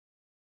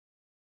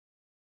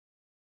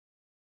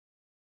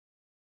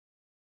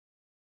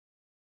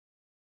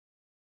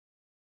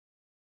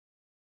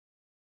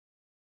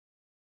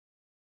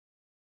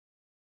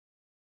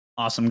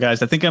Awesome,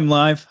 guys. I think I'm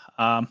live.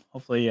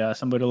 Hopefully,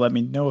 somebody will let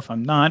me know if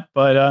I'm not.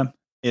 But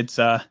it's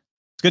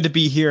good to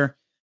be here.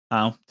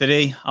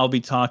 Today, I'll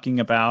be talking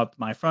about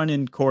my front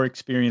end core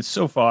experience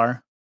so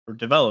far for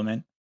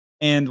development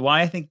and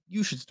why I think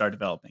you should start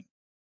developing.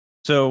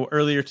 So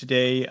earlier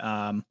today,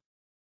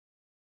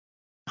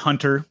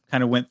 Hunter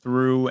kind of went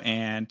through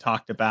and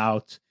talked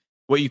about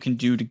what you can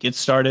do to get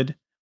started,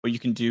 what you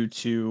can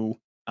do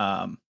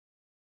um,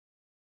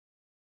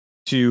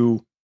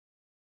 to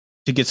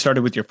get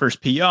started with your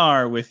first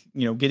PR, with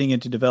getting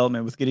into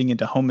development, with getting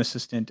into Home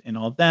Assistant and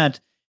all of that.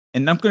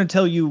 And I'm going to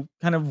tell you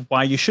kind of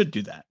why you should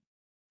do that.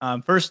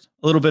 First,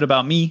 a little bit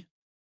about me.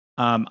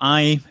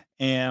 I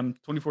am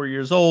 24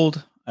 years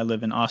old. I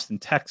live in Austin,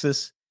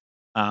 Texas.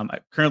 I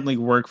currently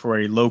work for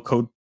a low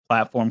code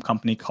platform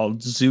company called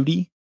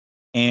Zooty,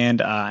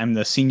 and I'm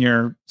the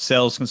senior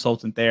sales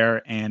consultant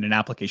there and an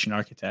application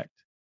architect.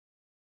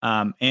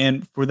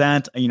 And for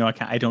that,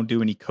 I don't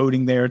do any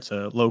coding there. It's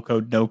a low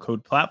code, no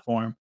code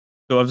platform.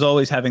 So I was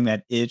always having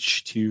that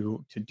itch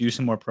to do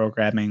some more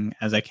programming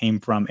as I came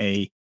from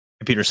a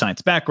computer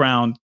science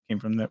background, came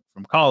from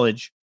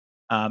college,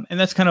 and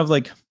that's kind of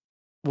like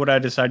what I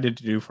decided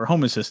to do for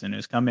Home Assistant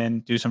is come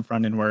in, do some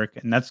front end work,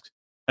 and that's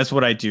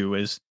what I do.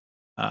 Is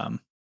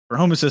for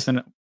Home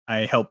Assistant,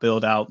 I help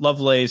build out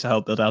Lovelace, I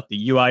help build out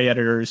the UI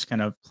editors,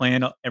 kind of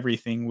plan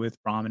everything with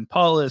Brom and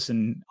Paulus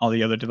and all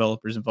the other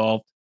developers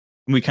involved,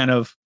 and we kind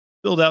of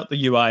build out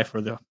the UI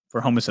for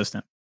Home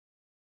Assistant.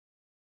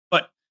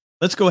 But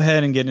let's go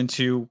ahead and get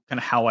into kind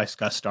of how I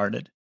got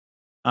started.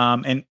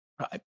 And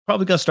I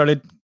probably got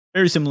started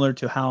very similar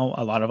to how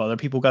a lot of other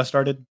people got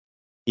started.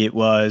 It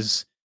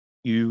was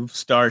you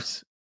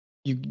start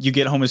you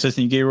get Home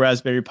Assistant, you get your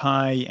Raspberry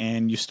Pi,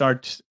 and you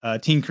start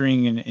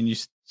tinkering and you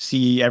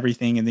see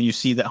everything, and then you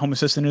see that Home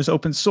Assistant is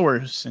open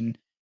source. And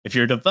if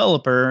you're a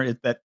developer,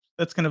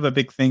 that's kind of a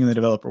big thing in the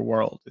developer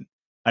world. And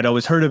I'd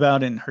always heard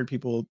about it and heard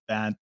people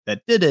that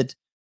did it,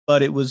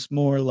 but it was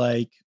more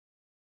like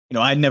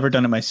I'd never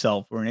done it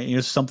myself, or it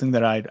was something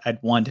that I'd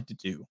wanted to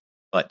do.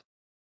 But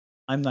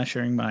I'm not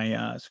sharing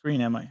my screen,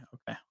 am I?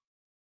 Okay,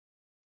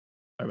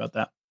 sorry about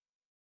that.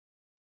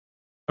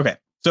 Okay,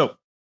 so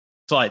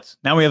slides.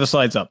 Now we have the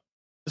slides up.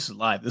 This is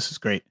live. This is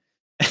great.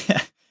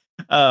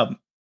 um,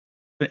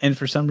 and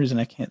for some reason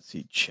I can't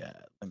see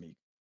chat. There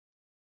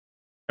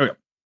we go.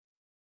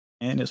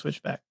 And it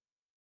switched back.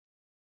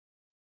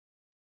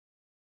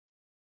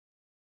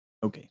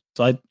 Okay,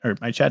 slide or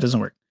my chat doesn't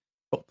work.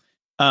 Cool.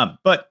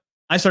 But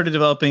I started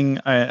developing.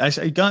 I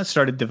got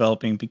started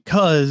developing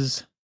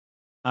because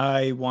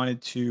I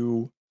wanted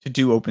to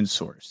do open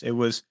source. It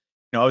was,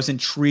 I was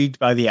intrigued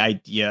by the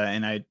idea,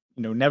 and I,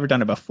 never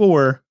done it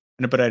before,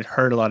 but I'd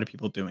heard a lot of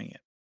people doing it.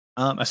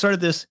 I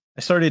started this.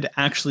 I started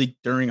actually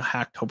during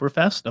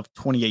Hacktoberfest of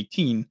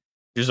 2018, which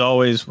is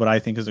always what I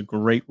think is a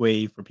great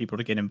way for people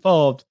to get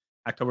involved.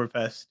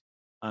 Hacktoberfest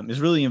is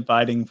really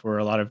inviting for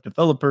a lot of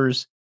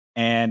developers,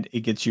 and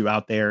it gets you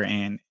out there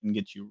and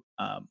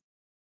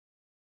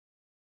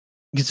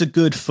gets a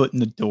good foot in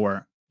the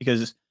door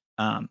because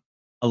um,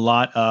 a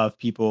lot of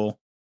people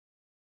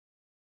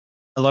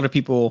a lot of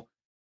people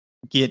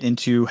get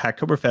into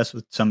Hacktoberfest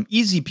with some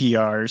easy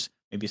PRs,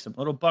 maybe some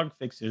little bug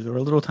fixes or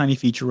a little tiny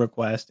feature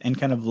request, and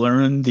kind of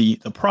learn the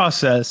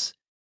process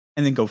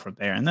and then go from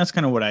there. And that's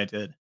kind of what I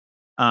did.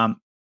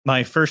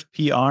 My first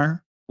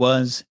PR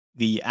was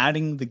the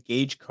adding the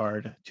gauge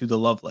card to the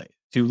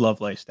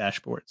Lovelace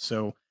dashboard.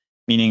 So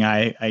meaning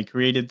I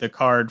created the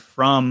card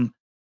from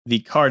the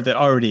card that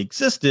already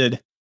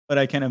existed, but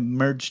I kind of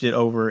merged it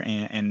over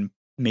and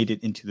made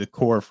it into the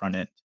core front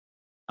end.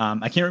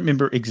 I can't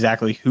remember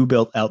exactly who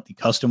built out the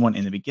custom one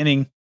in the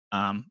beginning.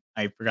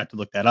 I forgot to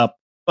look that up,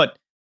 but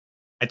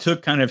I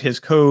took kind of his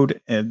code,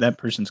 that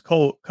person's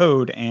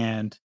code,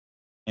 and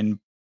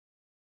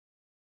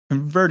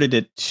converted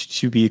it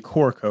to be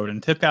core code,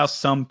 and took out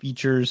some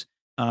features,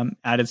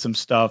 added some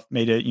stuff,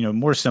 made it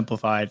more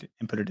simplified,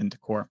 and put it into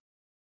core.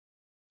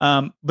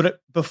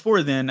 But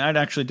before then, I'd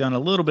actually done a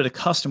little bit of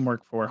custom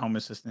work for Home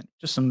Assistant,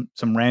 just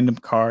some random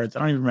cards. I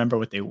don't even remember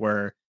what they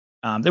were.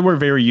 They were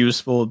very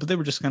useful, but they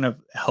were just kind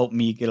of help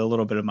me get a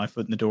little bit of my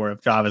foot in the door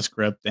of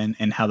JavaScript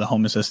and how the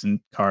Home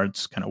Assistant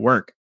cards kind of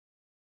work.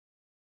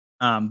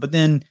 But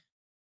then,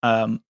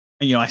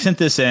 I sent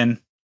this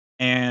in,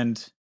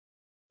 and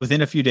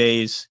within a few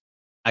days,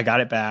 I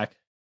got it back,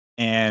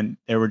 and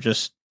there were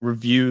just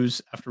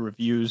reviews after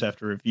reviews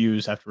after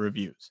reviews after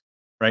reviews,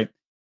 right?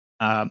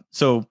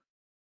 So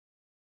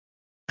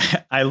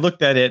I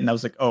looked at it and I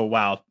was like, oh,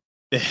 wow,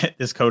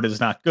 this code is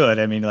not good.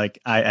 I mean, like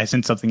I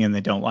sent something in,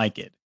 they don't like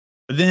it.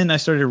 But then I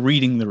started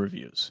reading the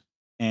reviews,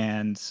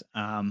 and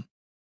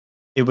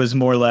it was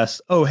more or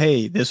less, oh,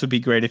 hey, this would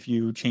be great if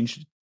you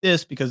changed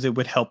this because it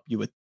would help you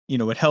with,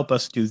 would help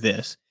us do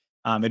this.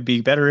 It'd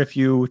be better if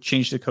you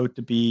changed the code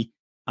to be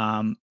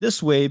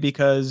this way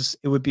because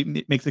it would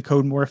make the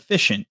code more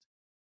efficient.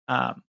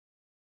 Um,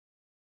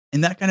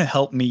 and that kind of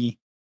helped me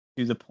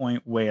to the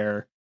point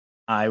where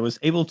I was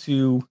able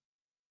to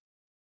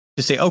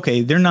say,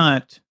 okay, they're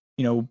not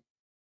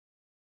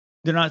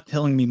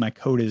telling me my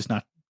code is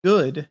not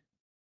good.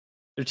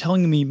 they're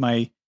telling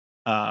me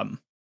um,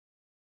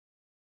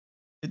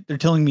 they're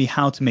telling me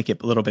how to make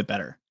it a little bit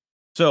better.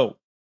 So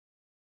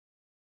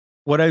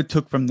what I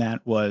took from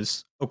that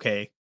was,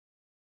 okay,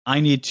 I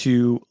need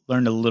to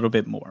learn a little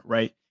bit more,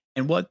 right?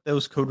 And what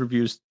those code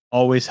reviews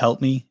always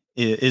help me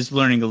is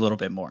learning a little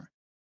bit more.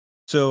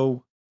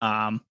 So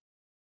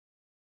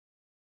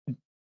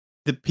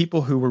the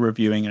people who were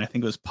reviewing, and I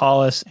think it was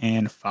Paulus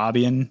and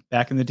Fabian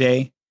back in the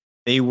day,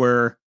 they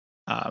were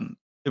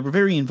they were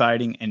very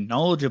inviting and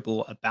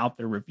knowledgeable about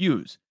their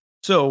reviews.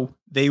 So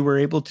they were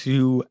able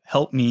to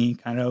help me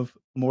kind of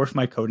morph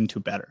my code into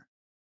better.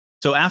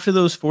 So after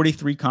those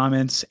 43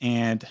 comments,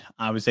 and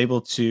I was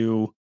able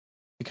to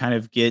kind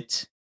of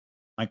get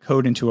my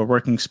code into a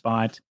working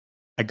spot.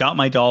 I got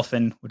my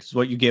dolphin, which is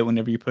what you get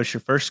whenever you push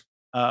your first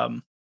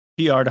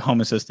PR to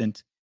Home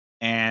Assistant,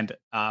 and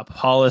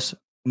Paulus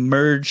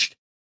merged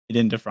it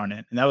into front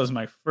end, and that was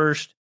my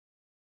first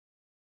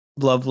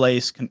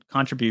Lovelace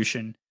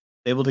contribution.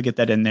 Able to get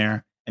that in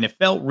there, and it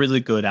felt really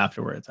good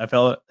afterwards. I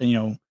felt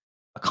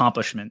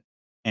accomplishment,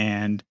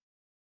 and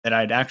that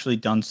I'd actually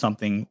done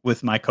something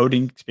with my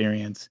coding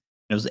experience,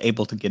 and I was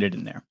able to get it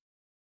in there.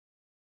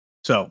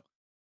 So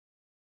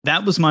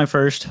that was my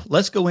first.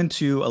 Let's go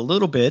into a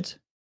little bit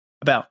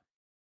about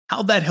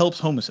how that helps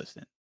Home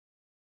Assistant.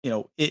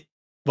 It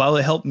while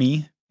it helped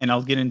me, and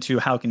I'll get into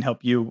how it can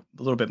help you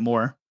a little bit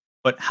more.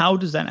 But how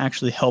does that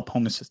actually help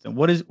Home Assistant?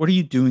 What are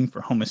you doing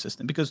for Home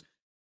Assistant? Because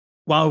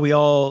while we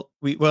all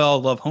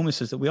love Home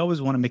Assistant, we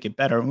always want to make it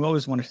better, and we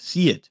always want to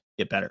see it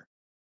get better,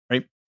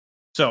 right?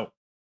 So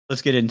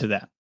let's get into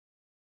that.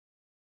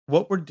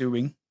 What we're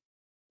doing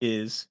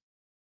is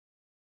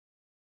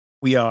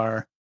we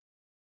are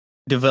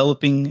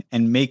developing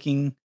and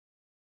making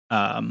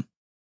um,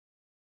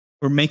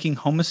 we're making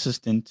Home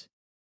Assistant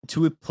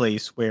to a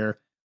place where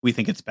we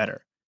think it's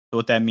better. So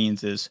what that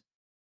means is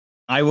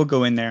I will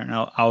go in there and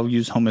I'll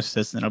use Home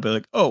Assistant. I'll be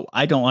like, oh,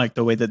 I don't like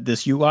the way that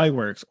this UI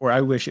works, or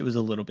I wish it was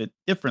a little bit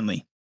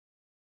differently.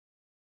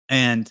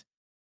 And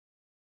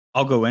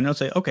I'll go in and I'll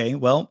say, okay,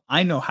 well,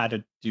 I know how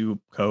to do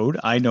code.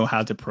 I know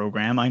how to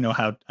program. I know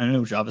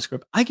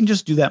JavaScript. I can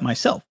just do that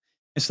myself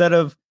instead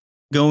of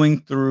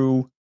going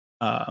through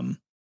um,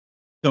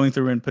 going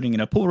through and putting in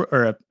a pull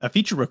or a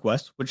feature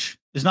request, which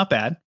is not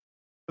bad.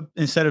 But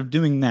instead of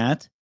doing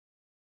that,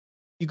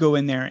 you go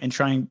in there and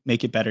try and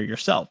make it better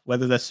yourself,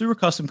 whether that's through a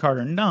custom card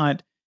or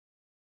not.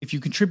 If you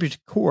contribute to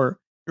Core,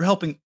 you're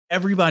helping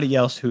everybody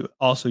else who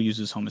also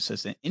uses Home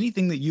Assistant.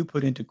 Anything that you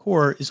put into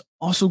Core is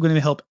also going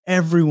to help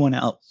everyone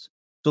else.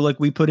 So, like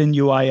we put in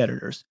UI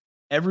editors,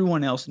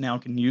 everyone else now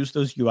can use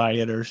those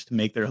UI editors to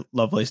make their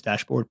Lovelace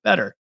dashboard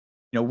better.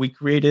 We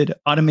created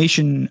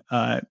automation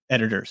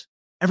editors.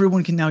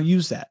 Everyone can now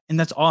use that, and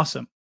that's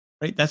awesome,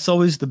 right? That's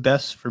always the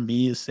best for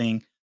me is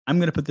saying, I'm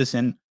going to put this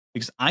in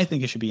because I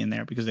think it should be in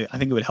there because I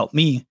think it would help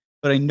me,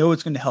 but I know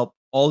it's going to help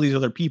all these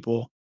other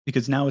people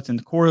because now it's in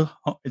the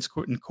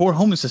core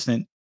Home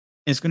Assistant,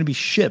 and it's going to be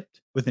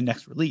shipped with the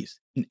next release,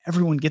 and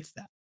everyone gets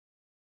that.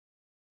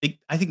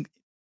 I think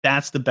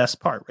that's the best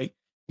part, right?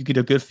 You get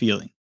a good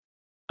feeling.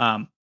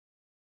 Um,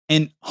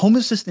 and Home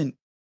Assistant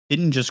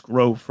didn't just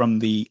grow from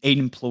the 8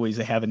 employees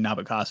they have in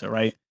Nabokasa,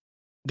 right?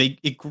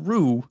 It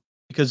grew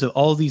because of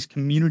all these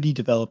community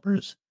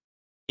developers,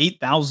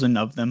 8,000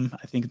 of them,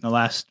 I think, in the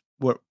last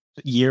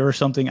year or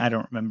something. I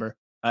don't remember.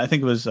 I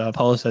think it was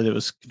Paula said it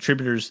was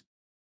contributors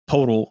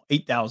total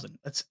 8,000.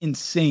 That's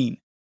insane.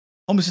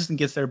 Home Assistant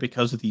gets there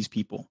because of these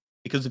people,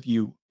 because of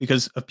you,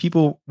 because of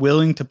people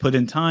willing to put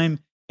in time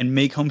and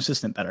make Home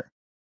Assistant better.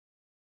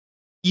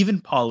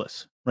 Even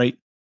Paulus, right?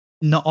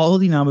 All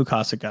of the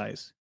Namukasa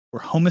guys were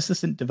Home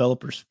Assistant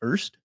developers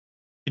first,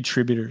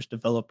 contributors,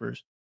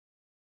 developers,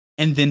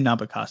 and then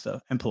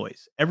Nabokasa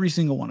employees. Every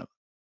single one of them,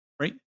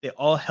 right? They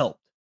all helped.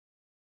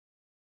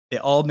 They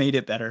all made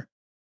it better,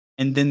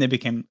 and then they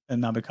became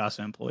Nabokasa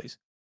employees.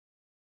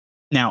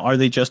 Now, are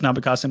they just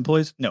Nabokasa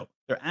employees? No,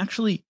 they're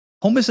actually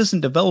Home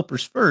Assistant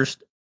developers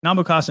first,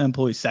 Nabokasa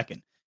employees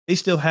second. They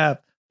still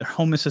have their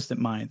Home Assistant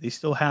mind. They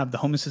still have the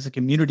Home Assistant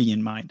community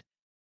in mind.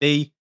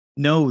 They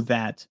know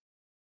that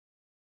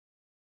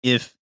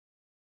if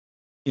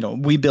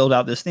we build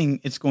out this thing,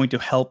 it's going to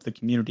help the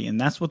community, and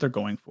that's what they're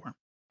going for,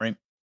 right?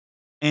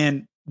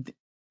 And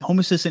Home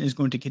Assistant is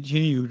going to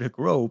continue to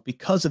grow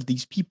because of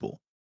these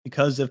people,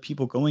 because of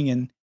people going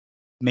in,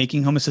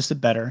 making Home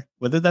Assistant better,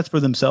 whether that's for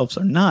themselves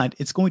or not.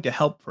 It's going to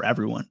help for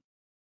everyone.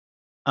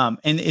 And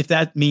if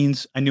that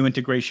means a new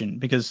integration,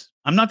 because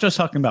I'm not just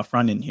talking about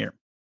front end here,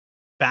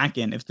 back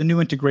end, if it's a new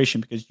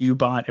integration because you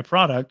bought a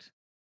product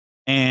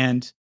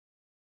and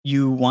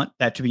you want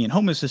that to be in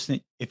Home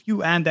Assistant, if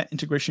you add that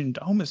integration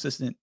into Home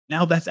Assistant,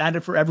 now that's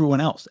added for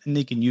everyone else and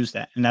they can use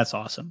that. And that's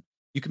awesome.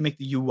 You can make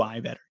the UI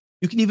better.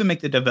 You can even make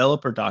the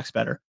developer docs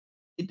better.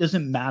 It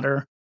doesn't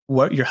matter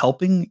what you're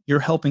helping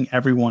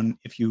everyone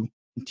if you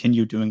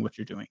continue doing what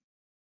you're doing.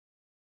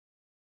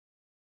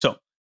 So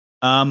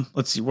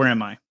let's see, where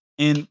am I?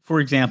 And for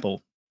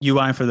example,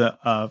 UI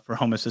for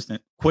Home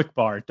Assistant, quick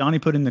bar. Donnie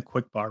put in the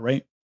quick bar,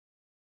 right?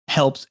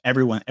 Helps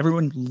everyone.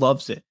 Everyone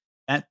loves it.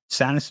 That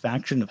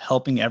satisfaction of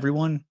helping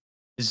everyone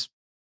is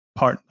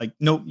part. Like,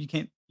 no, you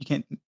can't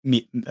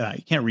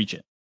reach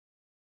it.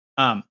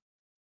 Um,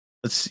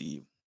 let's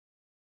see,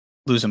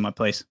 losing my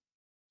place.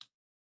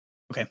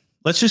 Okay,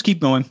 let's just keep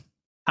going.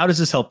 How does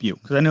this help you?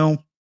 Because I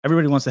know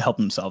everybody wants to help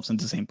themselves at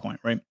the same point,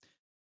 right?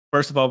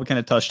 First of all, we kind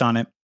of touched on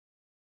it.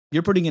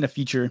 You're putting in a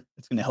feature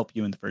that's going to help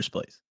you in the first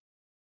place.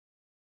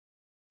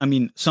 I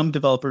mean, some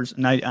developers,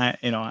 and I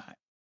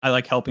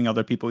like helping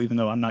other people, even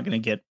though I'm not going to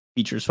get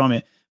features from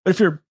it. But if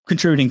you're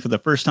contributing for the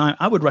first time,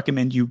 I would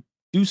recommend you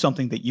do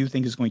something that you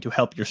think is going to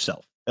help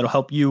yourself. That'll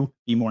help you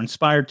be more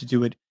inspired to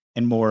do it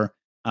and more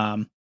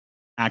um,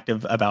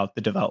 active about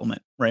the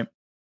development, right?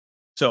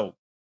 So,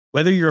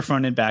 whether you're a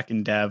front end, back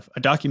end dev, a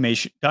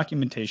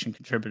documentation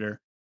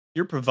contributor,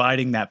 you're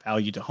providing that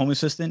value to Home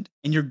Assistant,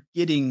 and you're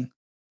getting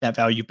that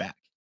value back.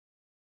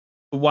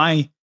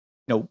 Why,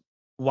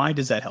 why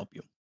does that help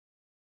you?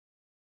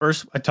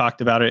 First, I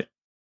talked about it.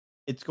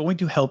 It's going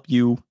to help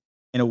you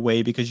in a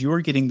way because you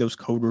are getting those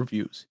code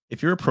reviews.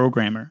 If you're a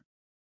programmer,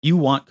 you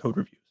want code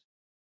reviews.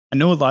 I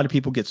know a lot of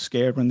people get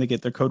scared when they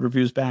get their code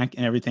reviews back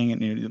and everything,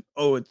 and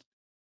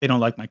they don't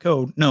like my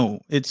code.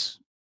 No, the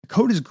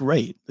code is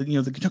great.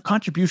 The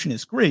contribution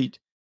is great,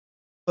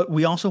 but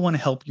we also want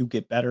to help you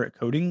get better at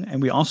coding,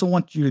 and we also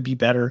want you to be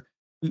better.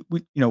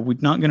 We're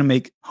not going to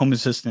make Home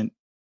Assistant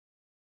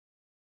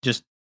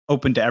just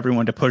open to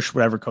everyone to push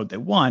whatever code they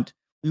want.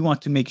 We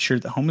want to make sure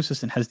that Home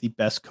Assistant has the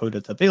best code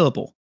that's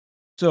available.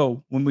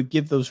 So when we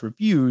give those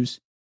reviews,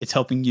 it's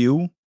helping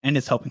you and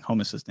it's helping Home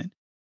Assistant.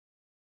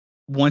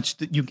 Once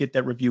you get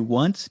that review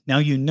once, now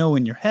you know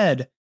in your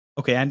head,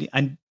 okay,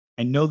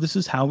 I know this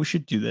is how we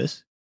should do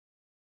this,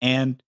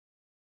 and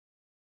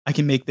I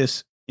can make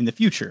this in the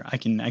future. I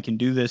can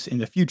do this in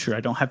the future.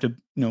 I don't have to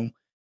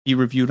be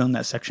reviewed on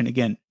that section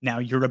again. Now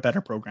you're a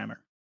better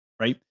programmer,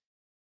 right?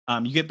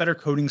 You get better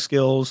coding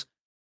skills.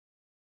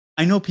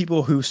 I know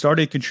people who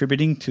started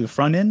contributing to the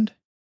front end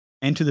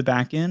and to the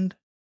back end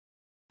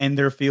and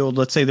their field.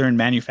 Let's say they're in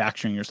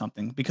manufacturing or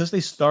something, because they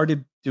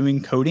started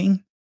doing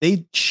coding,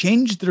 they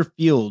changed their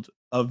field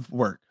of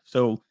work.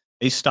 So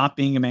they stopped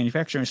being a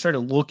manufacturer and started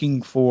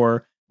looking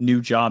for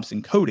new jobs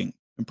in coding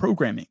and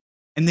programming.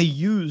 And they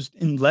used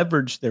and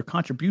leveraged their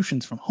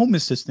contributions from Home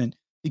Assistant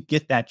to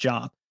get that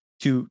job,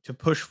 to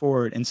push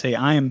forward and say,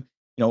 I'm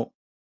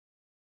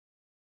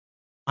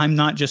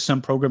not just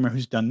some programmer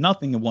who's done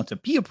nothing and wants to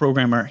be a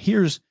programmer.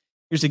 Here's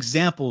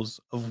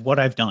examples of what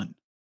I've done.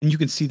 And you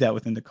can see that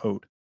within the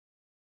code.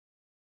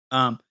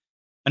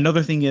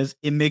 Another thing is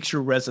it makes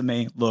your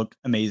resume look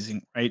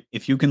amazing, right?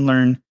 If you can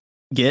learn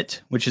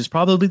Git, which is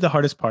probably the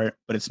hardest part,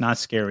 but it's not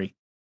scary.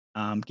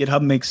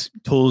 GitHub makes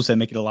tools that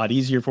make it a lot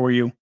easier for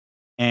you.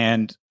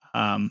 And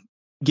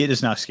Git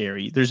is not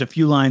scary. There's a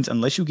few lines,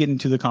 unless you get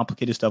into the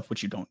complicated stuff,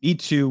 which you don't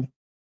need to,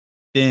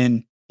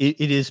 then it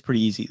is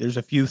pretty easy. There's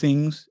a few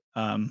things,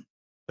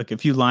 like a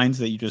few lines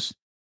that you just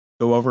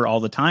go over all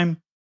the time.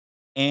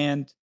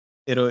 And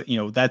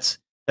that's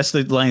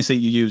the lines that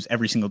you use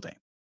every single day.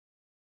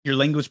 Your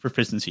language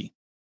proficiency.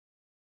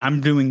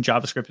 I'm doing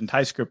JavaScript and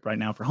TypeScript right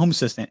now for Home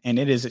Assistant, and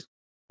it is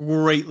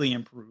greatly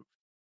improved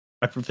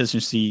my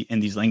proficiency in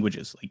these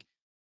languages. Like,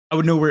 I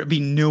would be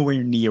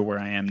nowhere near where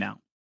I am now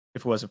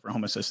if it wasn't for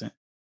Home Assistant.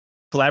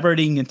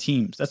 Collaborating in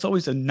teams. That's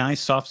always a nice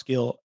soft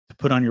skill to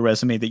put on your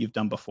resume that you've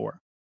done before.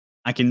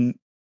 I can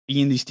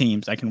be in these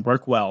teams. I can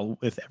work well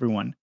with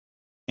everyone.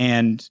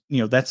 And,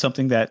 that's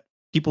something that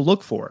people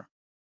look for.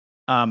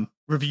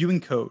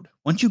 Reviewing code.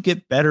 Once you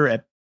get better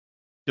at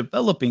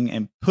developing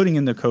and putting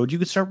in the code, you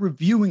can start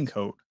reviewing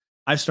code.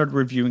 I've started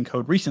reviewing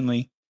code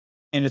recently,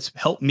 and it's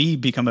helped me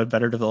become a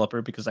better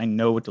developer because I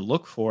know what to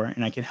look for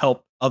and I can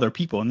help other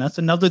people. And that's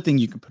another thing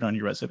you can put on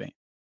your resume.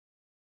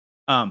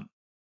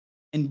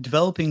 And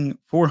developing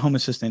for Home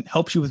Assistant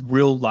helps you with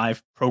real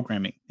life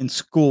programming. In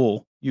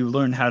school, you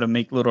learn how to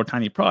make little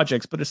tiny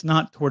projects, but it's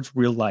not towards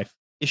real life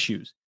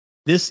issues.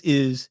 This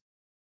is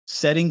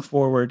setting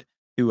forward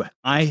to,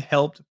 I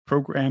helped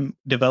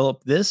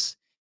develop this,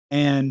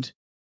 and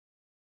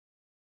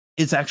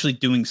it's actually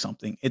doing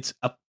something. It's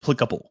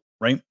applicable,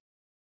 right?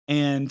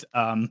 And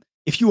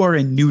if you are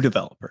a new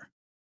developer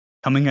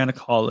coming out of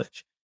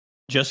college,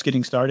 just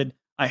getting started,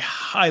 I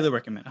highly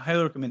recommend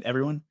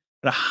everyone,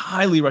 but I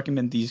highly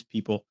recommend these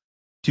people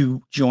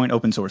to join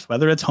open source,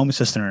 whether it's Home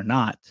Assistant or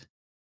not.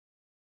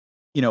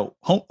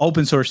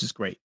 Open source is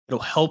great. It'll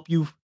help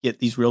you get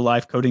these real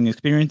life coding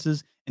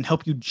experiences and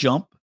help you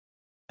jump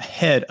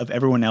ahead of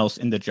everyone else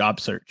in the job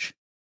search.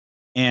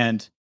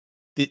 And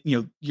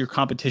your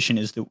competition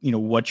is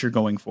what you're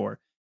going for.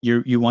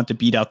 You want to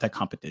beat out that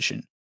competition.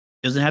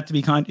 It doesn't have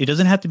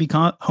to be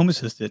Home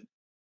Assistant.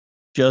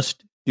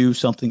 Just do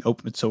something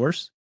open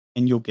source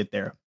and you'll get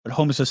there. But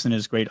Home Assistant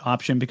is a great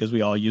option because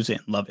we all use it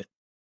and love it.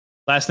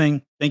 Last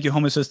thing, thank you,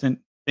 Home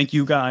Assistant. Thank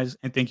you guys,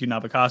 and thank you,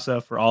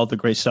 Navicasa, for all the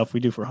great stuff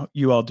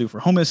you all do for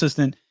Home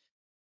Assistant.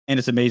 And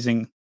it's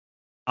amazing.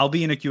 I'll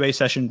be in a QA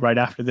session right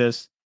after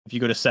this. If you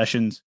go to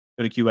sessions,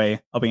 go to QA.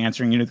 I'll be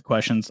answering any of the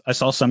questions. I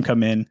saw some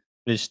come in.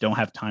 I just don't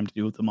have time to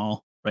do them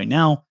all right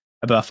now.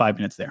 About 5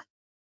 minutes there.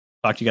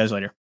 Talk to you guys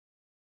later.